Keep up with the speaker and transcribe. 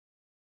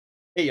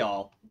Hey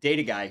y'all,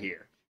 Data Guy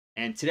here.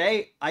 And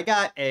today I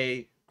got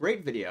a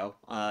great video.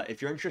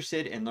 If you're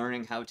interested in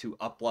learning how to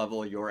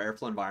up-level your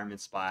Airflow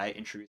environments by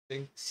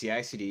introducing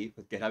CICD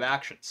with GitHub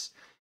Actions.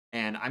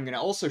 And I'm going to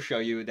also show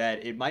you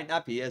that it might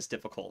not be as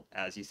difficult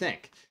as you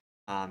think.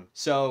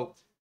 So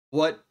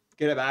what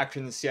GitHub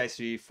Actions,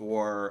 CICD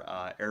for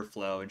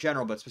Airflow in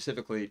general, but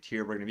specifically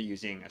here we're going to be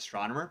using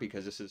Astronomer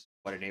because this is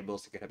what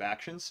enables the GitHub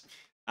Actions.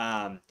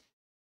 Um,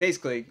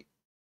 Basically,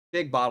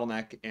 big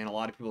bottleneck in a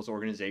lot of people's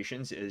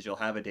organizations is you'll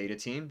have a data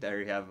team that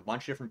you have a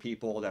bunch of different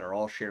people that are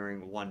all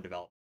sharing one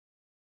development.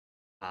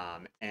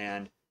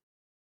 And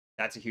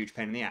that's a huge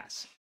pain in the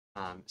ass.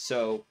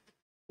 So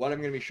what I'm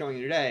going to be showing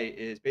you today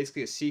is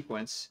basically a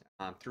sequence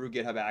through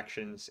GitHub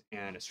Actions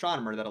and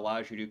Astronomer that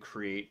allows you to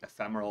create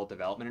ephemeral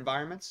development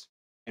environments.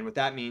 And what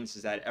that means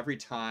is that every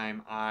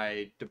time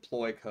I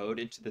deploy code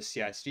into the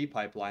CI/CD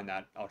pipeline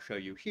that I'll show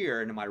you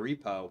here into my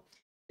repo,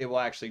 it will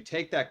actually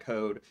take that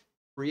code,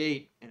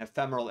 create an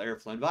ephemeral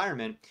Airflow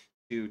environment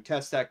to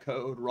test that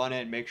code, run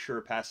it, make sure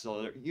it passes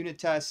all the unit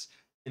tests,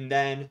 and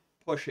then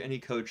push any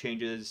code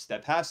changes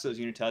that pass those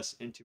unit tests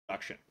into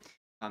production.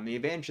 The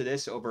advantage of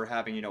this over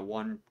having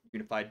one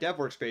unified dev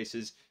workspace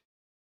is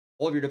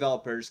all of your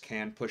developers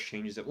can push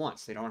changes at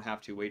once. They don't have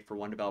to wait for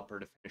one developer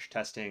to finish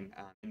testing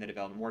in the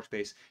development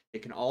workspace. They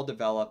can all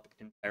develop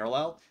in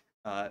parallel,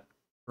 uh,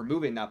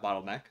 removing that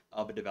bottleneck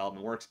of a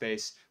development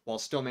workspace while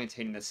still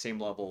maintaining the same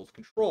level of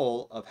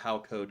control of how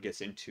code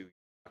gets into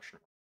production.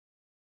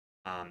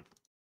 Um,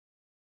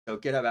 so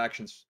GitHub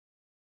Actions,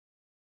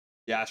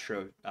 the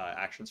Astro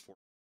Actions for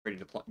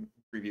creating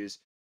previews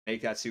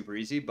make that super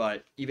easy.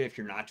 But even if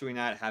you're not doing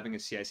that, having a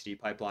CI/CD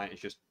pipeline is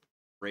just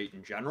great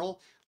in general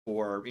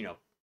for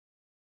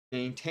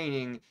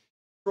maintaining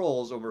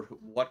controls over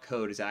what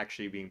code is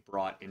actually being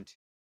brought into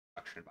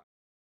production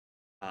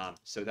environment.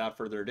 So without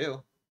further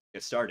ado,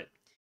 get started.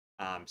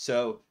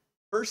 So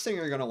first thing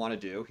you're going to want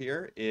to do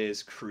here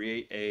is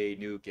create a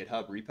new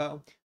GitHub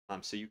repo.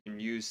 So you can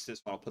use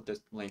this one. I'll put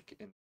this link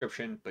in the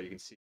description, but you can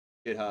see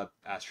GitHub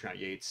Astronaut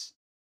Yates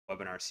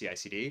webinar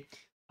CICD.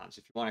 So if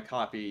you want to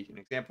copy an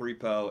example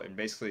repo, and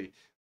basically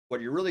what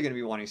you're really going to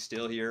be wanting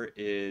still here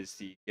is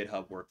the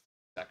GitHub workflow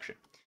section.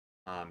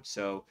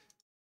 So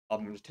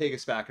I'm going to take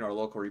us back in our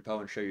local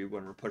repo and show you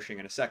when we're pushing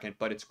in a second,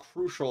 but it's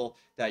crucial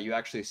that you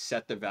actually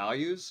set the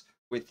values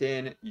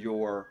within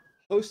your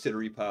hosted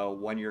repo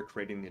when you're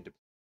creating the deployment.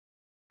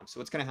 So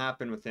what's going to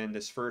happen within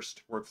this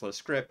first workflow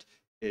script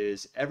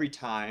is every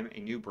time a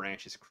new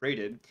branch is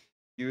created,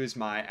 use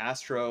my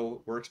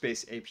Astro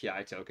Workspace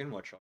API token,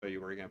 which I'll show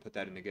you where you're going to put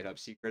that into GitHub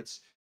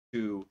secrets,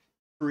 to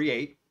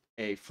create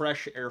a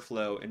fresh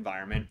Airflow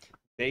environment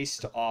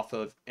based off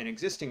of an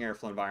existing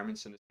Airflow environment.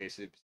 So in this case,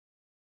 it's a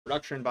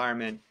production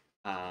environment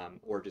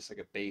or just like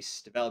a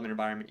base development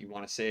environment you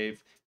want to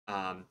save.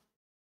 Um,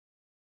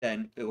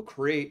 then it will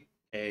create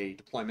a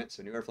deployment,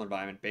 so a new Airflow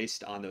environment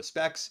based on those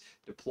specs,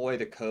 deploy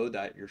the code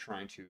that you're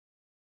trying to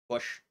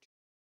push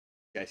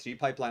the CI/CD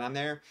pipeline on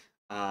there,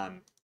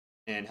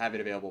 and have it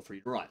available for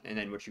you to run. And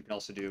then what you can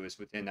also do is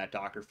within that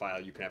Docker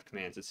file, you can have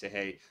commands that say,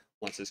 hey,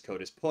 once this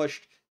code is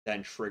pushed,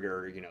 then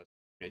trigger, unit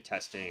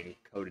testing,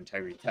 code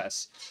integrity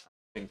tests,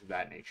 things of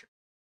that nature.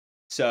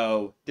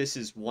 So this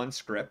is one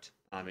script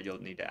that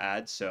you'll need to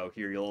add. So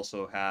here you'll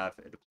also have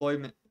a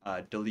deployment,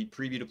 delete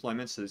preview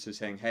deployment. So this is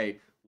saying, hey,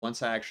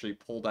 once I actually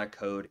pull that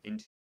code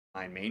into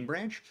my main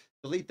branch,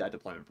 delete that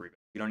deployment preview.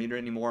 You don't need it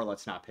anymore.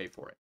 Let's not pay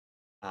for it.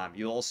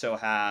 You'll also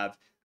have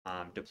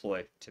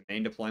deploy to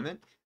main deployment.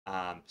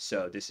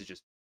 So this is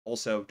just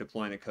also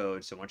deploying the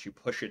code. So once you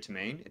push it to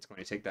main, it's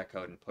going to take that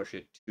code and push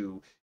it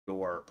to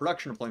your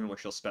production deployment,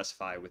 which you'll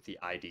specify with the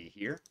ID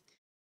here.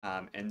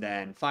 And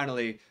then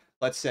finally,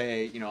 let's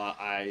say,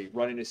 I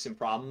run into some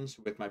problems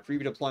with my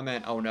preview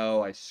deployment. Oh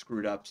no, I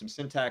screwed up some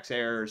syntax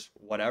errors,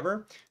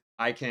 whatever.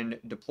 I can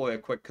deploy a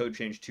quick code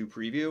change to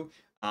preview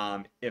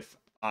if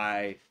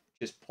I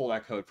just pull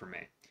that code from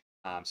main.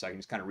 So I can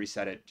just kind of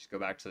reset it, just go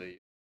back to the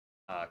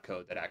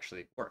code that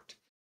actually worked.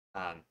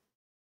 Um,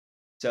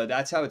 so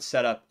that's how it's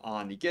set up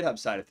on the GitHub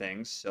side of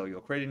things. So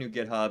you'll create a new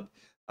GitHub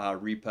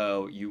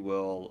repo. You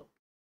will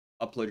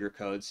upload your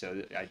code.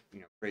 So I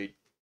create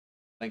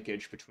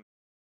linkage between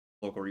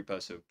local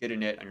repo. So get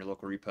init on your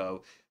local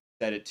repo,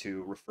 set it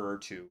to refer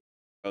to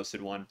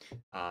hosted one.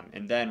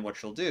 And then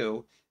what you'll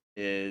do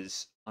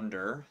is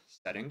under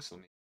settings,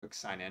 let me quick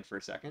sign in for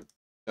a second.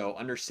 So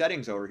under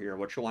settings over here,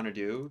 what you'll want to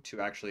do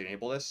to actually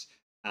enable this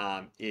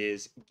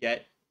is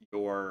get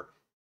your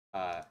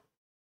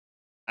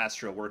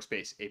Astro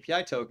Workspace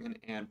API token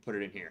and put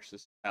it in here. So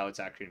this is how it's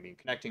actually going to be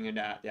connecting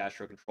into the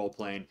Astro control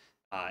plane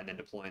and then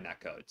deploying that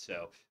code.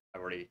 So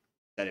I've already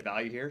set a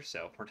value here,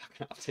 so we're not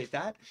going to update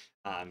that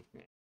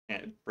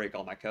and break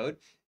all my code.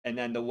 And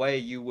then the way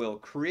you will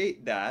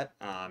create that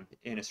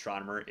in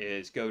Astronomer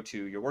is go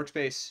to your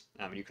workspace.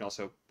 And you can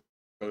also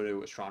go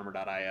to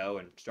astronomer.io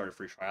and start a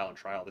free trial and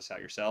try all this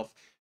out yourself.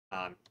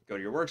 Go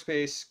to your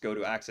workspace, go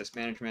to access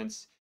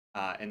management,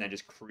 and then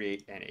just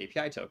create an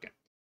API token.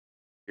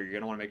 You're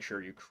going to want to make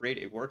sure you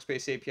create a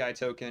workspace API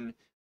token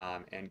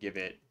and give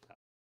it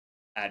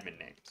admin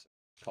name.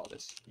 So call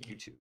this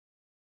YouTube.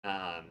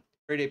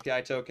 Create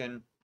API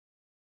token,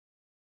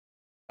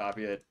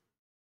 copy it,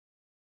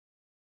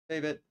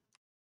 save it.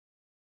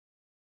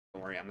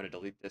 Don't worry, I'm going to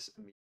delete this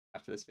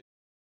after this video.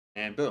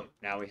 And boom,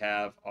 now we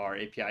have our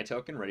API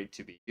token ready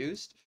to be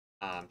used.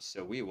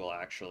 So we will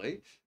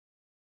actually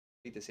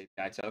delete this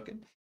API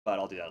token, but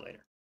I'll do that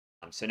later.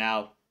 So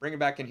now bring it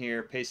back in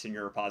here, paste in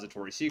your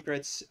repository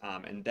secrets,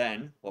 and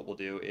then what we'll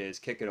do is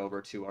kick it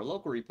over to our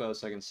local repo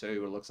so I can show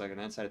you what it looks like on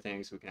that side of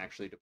things. We can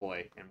actually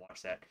deploy and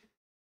watch that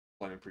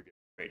deployment preview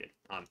created.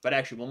 But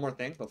actually, one more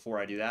thing before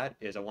I do that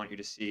is I want you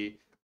to see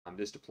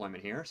this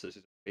deployment here. So this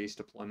is a base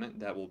deployment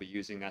that we'll be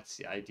using that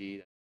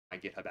CID, my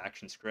GitHub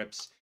action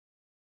scripts,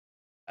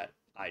 that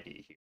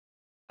ID here.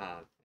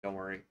 Don't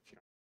worry, if you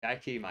don't have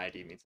that key, my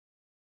ID means.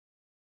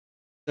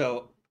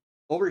 So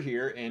over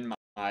here in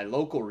my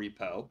local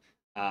repo,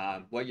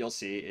 what you'll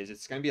see is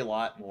it's going to be a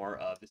lot more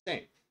of the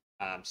same.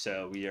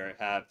 So we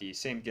have the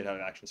same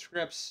GitHub action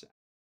scripts,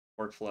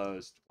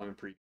 workflows, deployment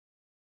preview.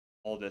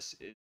 All this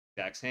is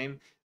the exact same.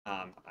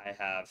 I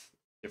have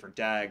different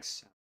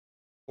DAGs,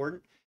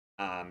 important,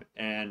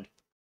 and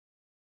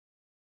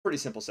pretty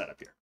simple setup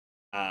here.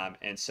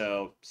 And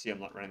so see,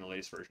 I'm running the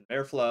latest version of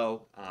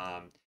Airflow.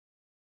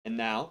 And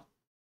now,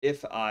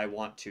 if I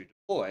want to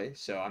deploy,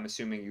 so I'm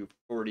assuming you've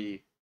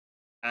already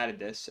added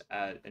this,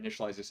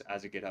 initialize this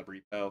as a GitHub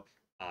repo.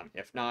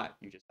 If not,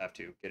 you just have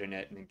to git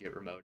init and then git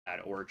remote add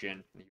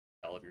origin and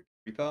the URL of your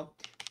repo.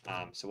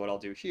 So what I'll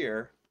do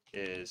here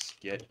is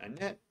git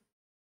init.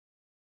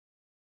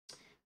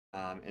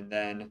 And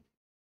then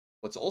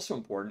what's also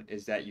important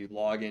is that you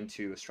log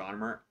into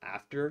Astronomer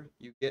after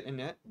you git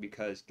init,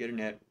 because git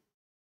init,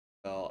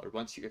 or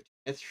once you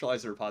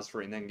initialize the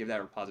repository and then give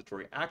that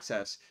repository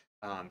access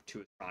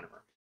to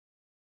Astronomer.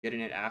 Git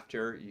init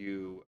after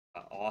you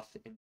auth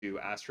into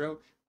Astro,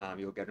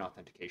 you'll get an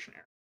authentication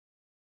error.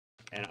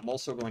 And I'm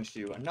also going to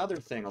do another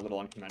thing a little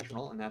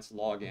unconventional, and that's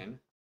log in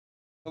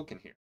token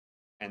here.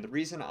 And the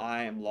reason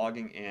I am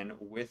logging in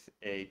with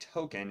a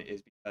token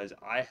is because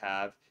I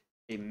have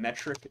a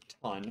metric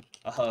ton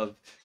of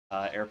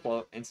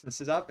Airflow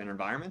instances up in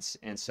environments,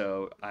 and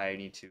so I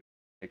need to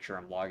make sure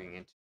I'm logging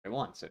into what I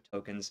want. So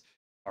tokens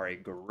are a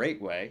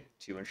great way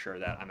to ensure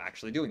that I'm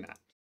actually doing that.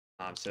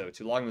 So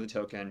to log in with a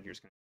token, you're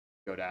just going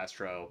to go to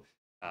Astro.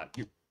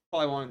 You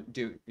probably want to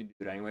do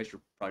it anyways.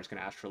 You're probably just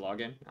going to ask for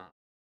login.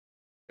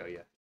 Go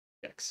you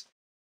fix.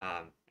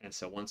 And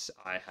so once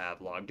I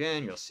have logged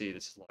in, you'll see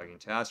this is logging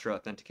into Astro,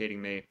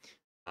 authenticating me,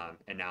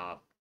 and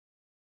now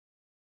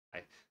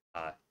my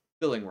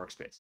billing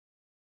workspace.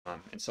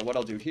 And so what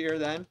I'll do here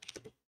then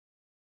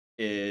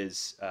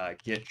is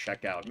git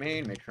checkout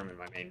main, make sure I'm in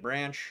my main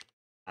branch,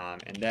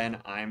 and then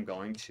I'm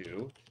going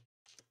to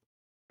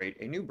create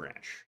a new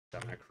branch. So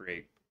I'm going to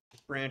create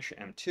branch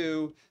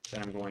M2,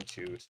 then I'm going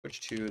to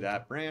switch to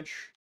that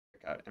branch,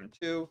 check out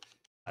M2,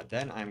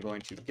 then I'm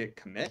going to git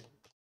commit,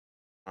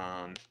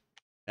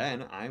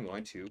 then I'm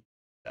going to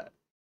set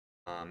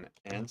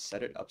and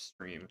set it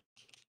upstream,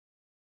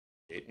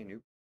 create a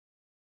new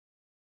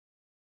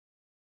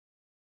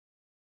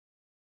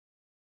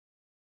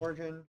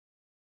origin,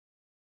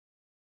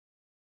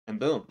 and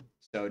boom.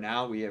 So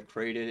now we have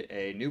created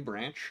a new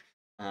branch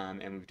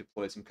and we've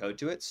deployed some code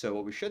to it. So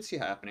what we should see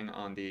happening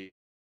on the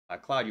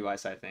cloud UI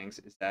side of things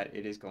is that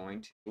it is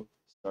going to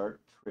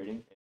start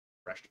creating a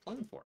fresh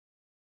deployment for it.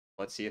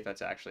 Let's see if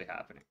that's actually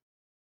happening.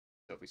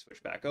 So if we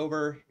switch back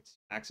over, it's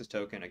access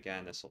token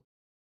again, this will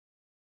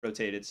be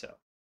rotated, so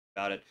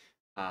got it.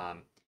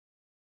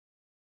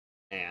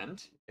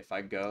 And if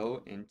I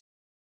go into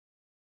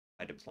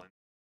my deployment,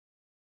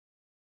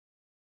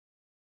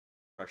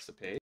 refresh the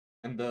page,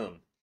 and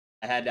boom,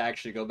 I had to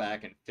actually go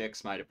back and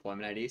fix my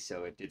deployment ID,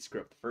 so it did screw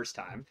up the first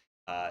time.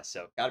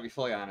 So gotta be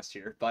fully honest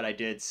here, but I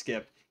did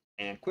skip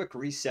and quick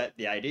reset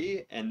the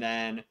ID and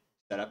then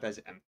set up as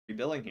M3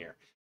 billing here.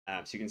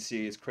 So you can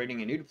see it's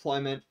creating a new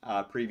deployment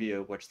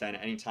preview, which then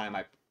anytime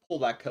I pull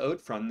that code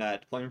from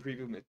that deployment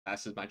preview, it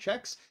passes my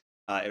checks,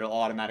 it'll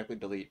automatically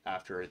delete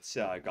after it's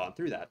gone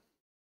through that.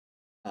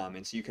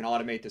 And so you can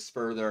automate this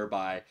further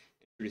by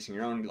introducing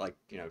your own, like,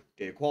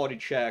 data quality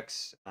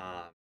checks,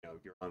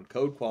 your own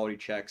code quality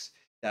checks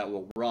that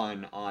will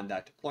run on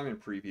that deployment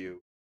preview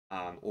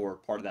or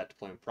part of that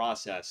deployment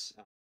process,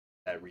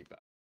 that repo.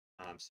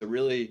 So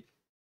really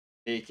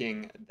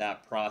making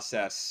that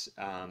process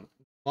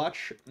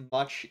much,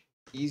 much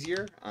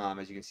easier.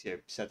 As you can see,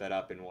 I've set that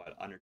up in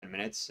under 10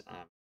 minutes,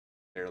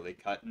 barely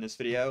cut in this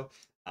video.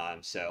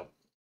 So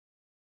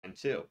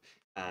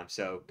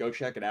go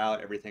check it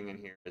out. Everything in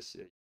here is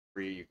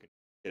free. You can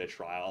get a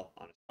trial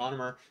on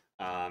Astronomer,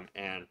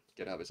 and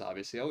GitHub is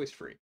obviously always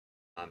free.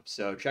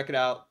 So check it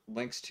out.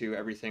 Links to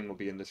everything will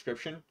be in the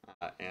description,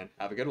 and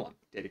have a good one.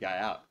 Data Guy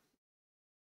out.